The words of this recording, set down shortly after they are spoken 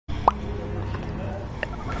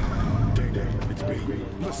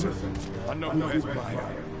Listen, I know who has my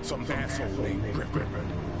some asshole named Grip.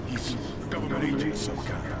 He's a government agent of some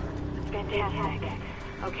kind. Fantastic.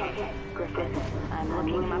 Okay, Griffin, I'm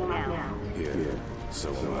looking him up now. Yeah, so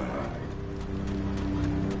am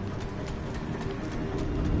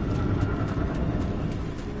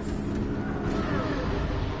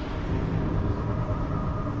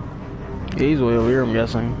I. He's way over here, I'm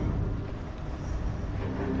guessing.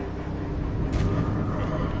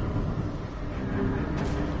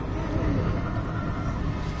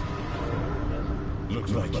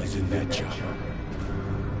 Looks like he's in that job.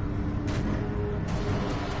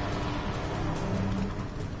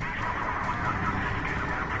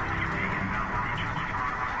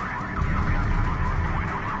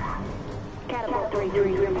 Catapult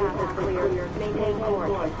 3-3, your path is clear. Maintain course.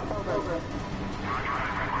 Over.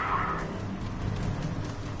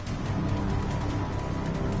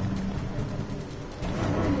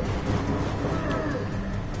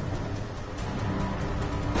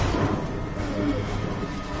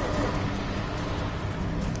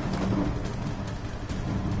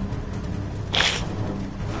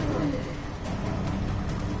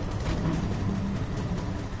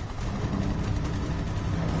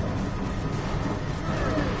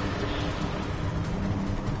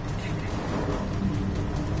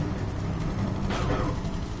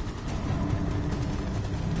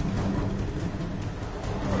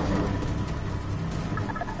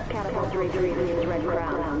 Catapult 3-3 is Red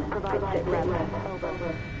Crown. Provide sit rep.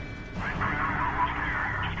 Over.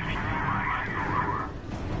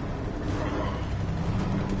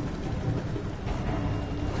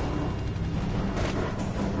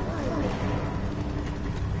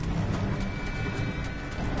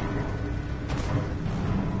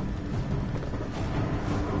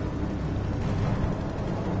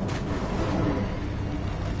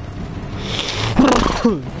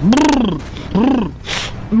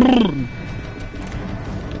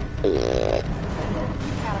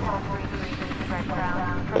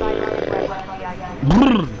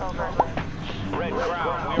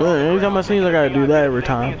 Well, every time I sneeze, I gotta do that every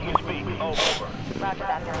time.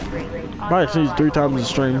 Probably sneeze 3 times a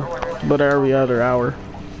stream, but every other hour.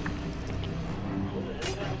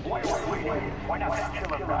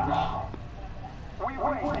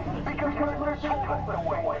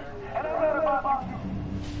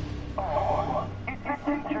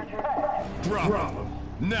 Drop him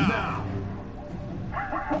now.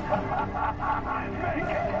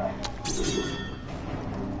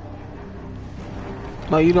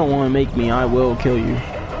 No, you don't want to make me. I will kill you.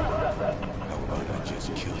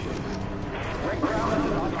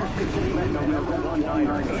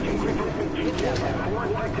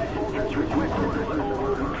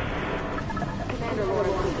 Commander Lord,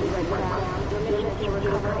 this is Red Crown. Your mission is to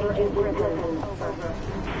recover Agent Griffin.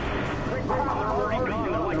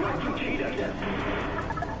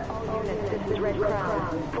 All units, this is Red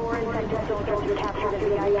Crown. 4 infected soldiers have captured a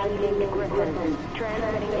VIP named Griffin.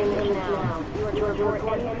 Transmitting image now. You are to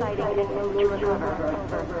report any sighting and move to recover.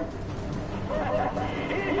 Over.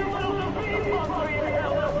 Here's a little feedback for you now.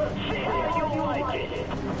 See how you like it.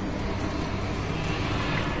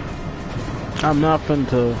 I'm not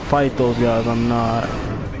finna fight those guys. I'm not.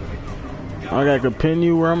 I gotta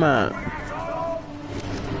continue where I'm at.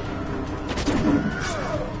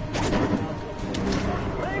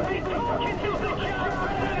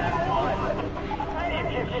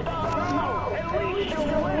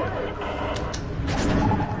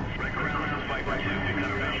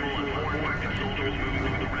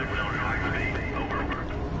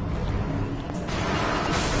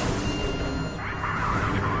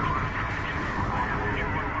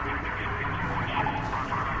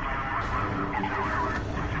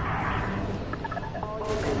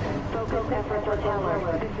 Focus efforts on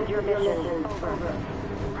Tower. This is your mission. Over.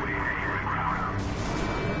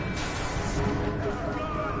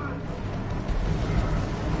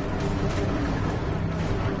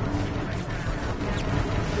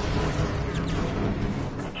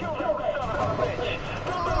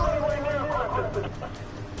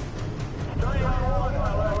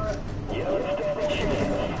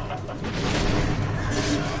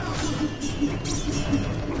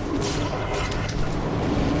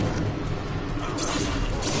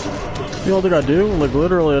 You know what I do? Like,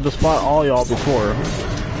 literally, I just fought all y'all before.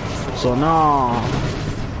 So, nah.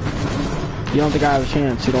 You don't think I have a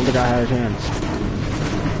chance. You don't think I have a chance.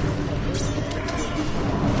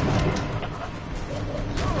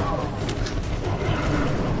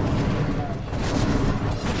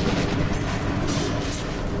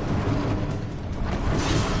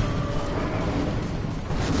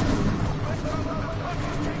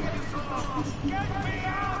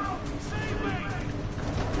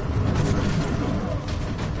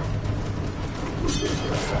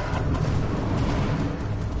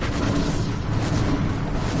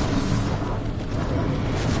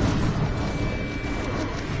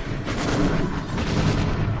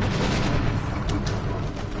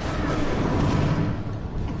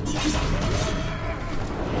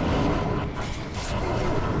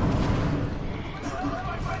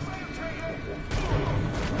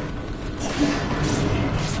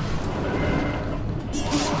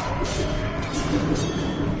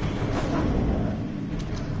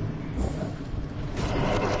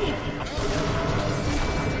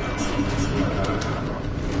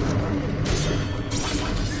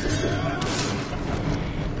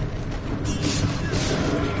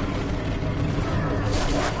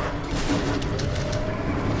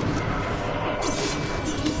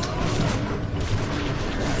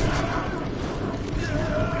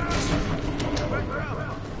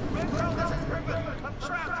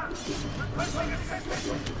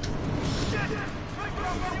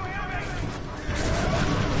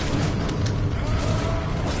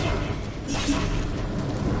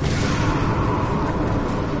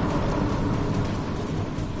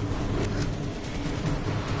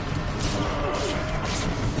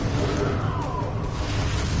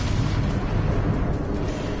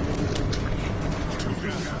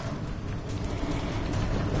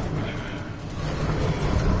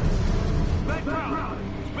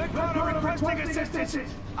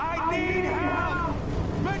 assistance! I need help!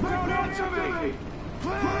 Men, don't answer me!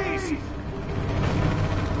 Please!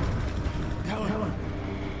 Tell her.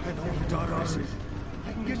 I know where your daughter is.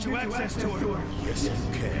 I can get you access to her. Yes, you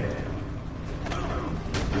can.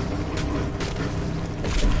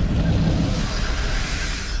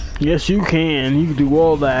 Yes, you can. You can do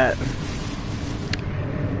all that. Please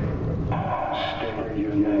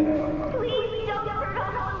don't hurt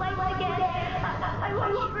us like again. I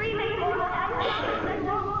was screaming for my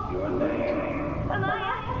Your name.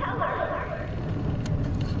 Amaya, tell her.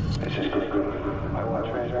 This is good. I watch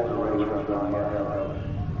measure the roads from down here.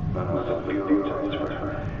 But most of you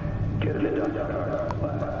transfer. Get it done.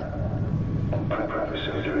 And prep for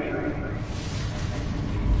surgery.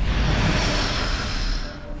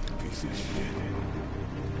 Piece of shit.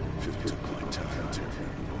 Should've took my time to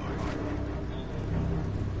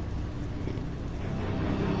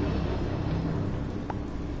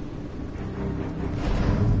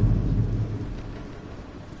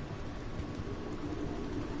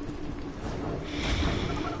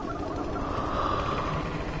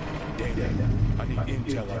I need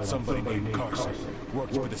intel on somebody named Carson.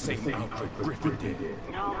 Works for the same outfit Griffin did.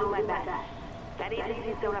 I'll do my best. That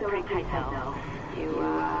agency's still up pretty tight, though. You,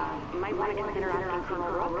 might want to consider asking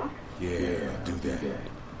Colonel Rook. Yeah, I'll do that.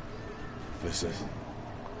 Listen,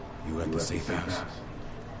 you at the safe house?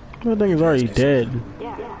 That thing is already dead.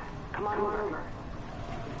 Yeah. Come on over.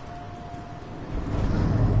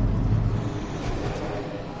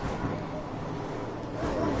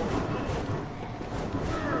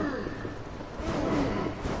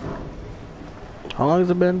 How long has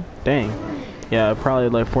it been? Dang. Yeah, probably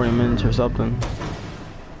like 40 minutes or something.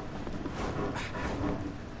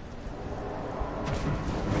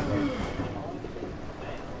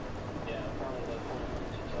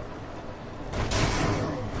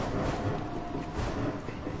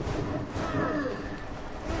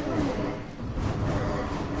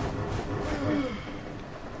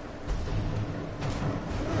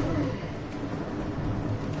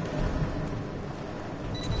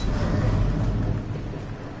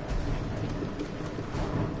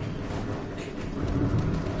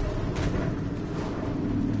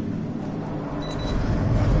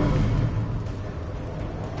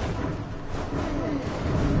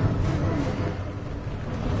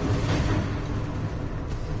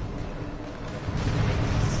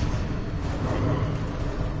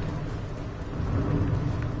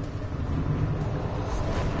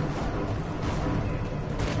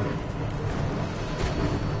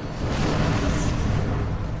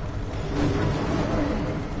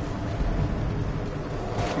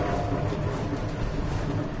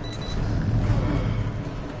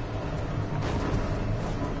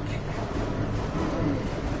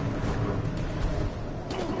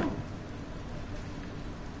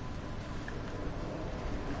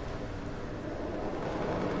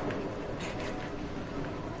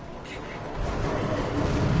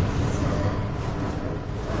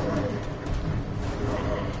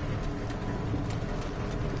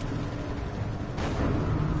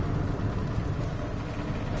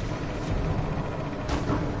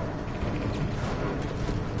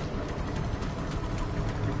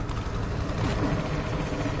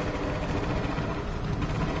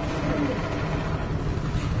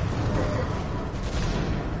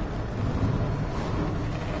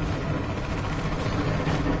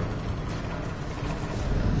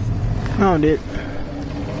 Found it.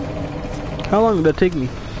 How long did that take me?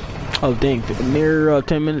 Oh dang, took a mere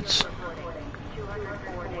 10 minutes.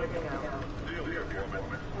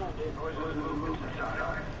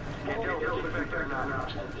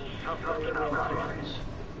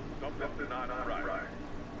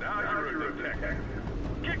 Now you're a detective.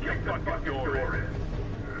 Kick your fucking door in.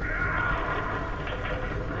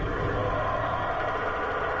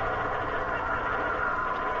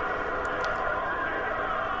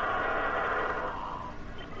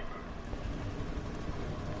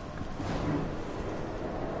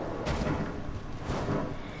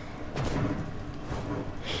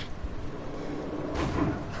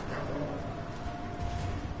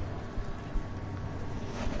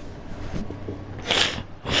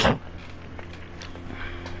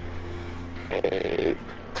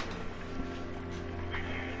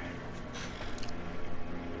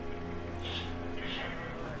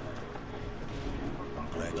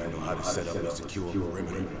 Set up a secure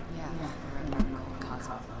perimeter.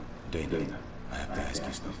 Dana, I have to ask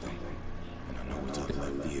you something. And I know we're talking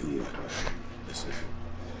left field, but listen,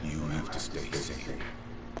 you have to stay safe.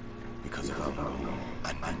 Because if I'm gone,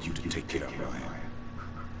 I need you to take care of Ryan.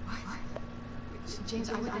 What? James,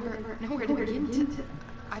 I would never know where to begin to...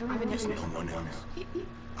 I don't even know... There's no one else.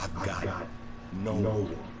 I've got No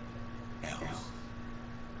else.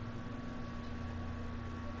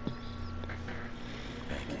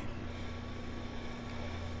 Thank you.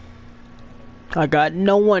 I got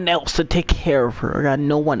no one else to take care of her. I got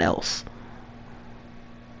no one else.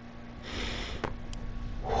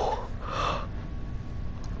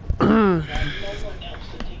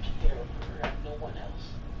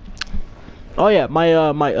 Oh yeah, my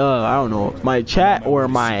I don't know, my chat or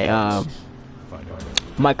my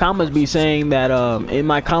comments be saying that in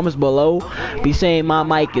my comments below be saying my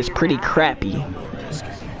mic is pretty crappy.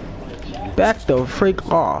 Back the freak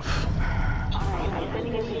off.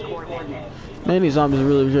 Man, these zombies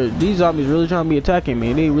really trying to be attacking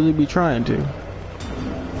me. They really be trying to.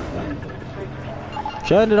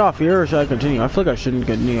 Should I end it off here or should I continue? I feel like I shouldn't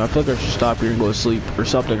continue. I feel like I should stop here and go to sleep or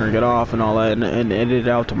something, or get off and all that, and edit it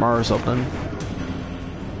out tomorrow or something.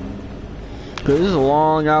 Cause this is a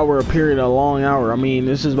long hour, a long hour. I mean,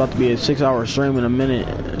 this is about to be a 6-hour stream in a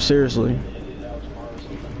minute. Seriously.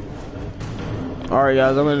 Alright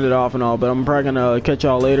guys, I'm gonna end it off and all, but I'm probably gonna catch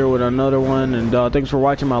y'all later with another one. And thanks for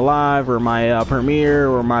watching my live or my premiere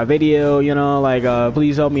or my video. You know, like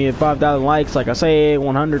please help me at 5,000 likes, like I say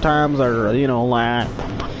 100 times, or you know, like.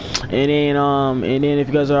 And then if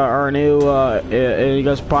you guys are new, and you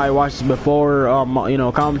guys probably watched this before, you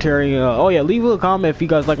know, commentary. Oh yeah, leave a comment if you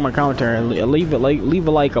guys like my commentary. Leave a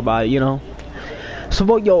like about it. You know.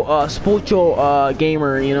 Support your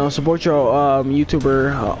gamer, you know, support your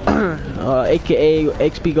YouTuber, aka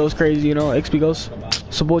XPghostcrazy, you know,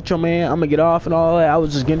 XPghost. Support your man. I'm gonna get off and all that. I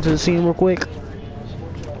was just getting to the scene real quick.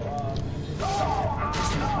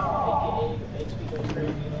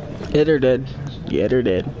 Yeah, they're dead. Yeah, they're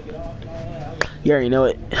dead. You already know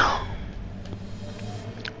it.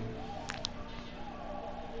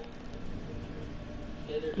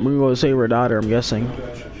 We're gonna save her daughter, I'm guessing.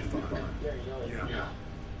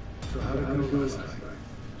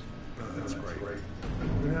 That's great.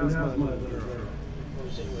 How's my little girl?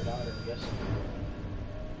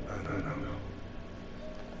 I don't know.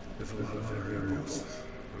 There's a lot of variables.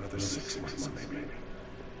 Another 6 months, maybe.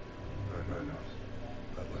 I know.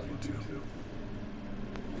 I love you too.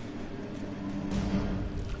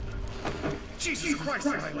 Jesus Christ,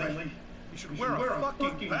 Riley! You should wear a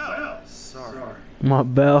fucking bell. Sorry. My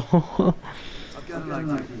bell. I've got an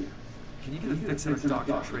idea. Can you get a fix on a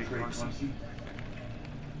Dr. Trey Carson?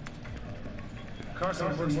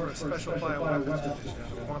 Carson works for a special bioweapons division of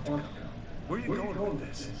the Quantum. Where are you going with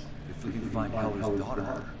this? If we can find Heller's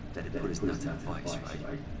daughter, that'd put his nuts on vice,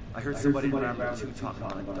 right? I heard somebody in Round 2 talking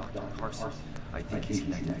about Dr. Carson. I think he's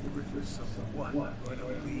connected to Griffin. So what? Going to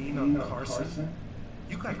lean on Carson?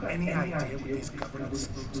 You got any idea what these government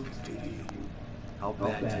sleuths can do to you? How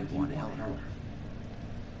bad do you want Heller?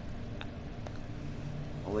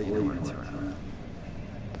 I'll let you know when it's around.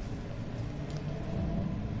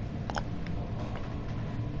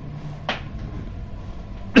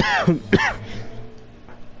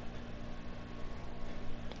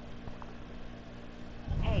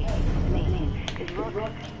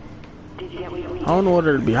 I don't know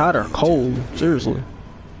whether to be hot or cold. Seriously.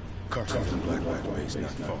 Carson's in Black Wax Base,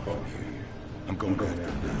 not far from here. I'm going after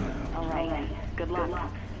him now. All right. Good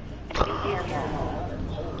luck. And be careful.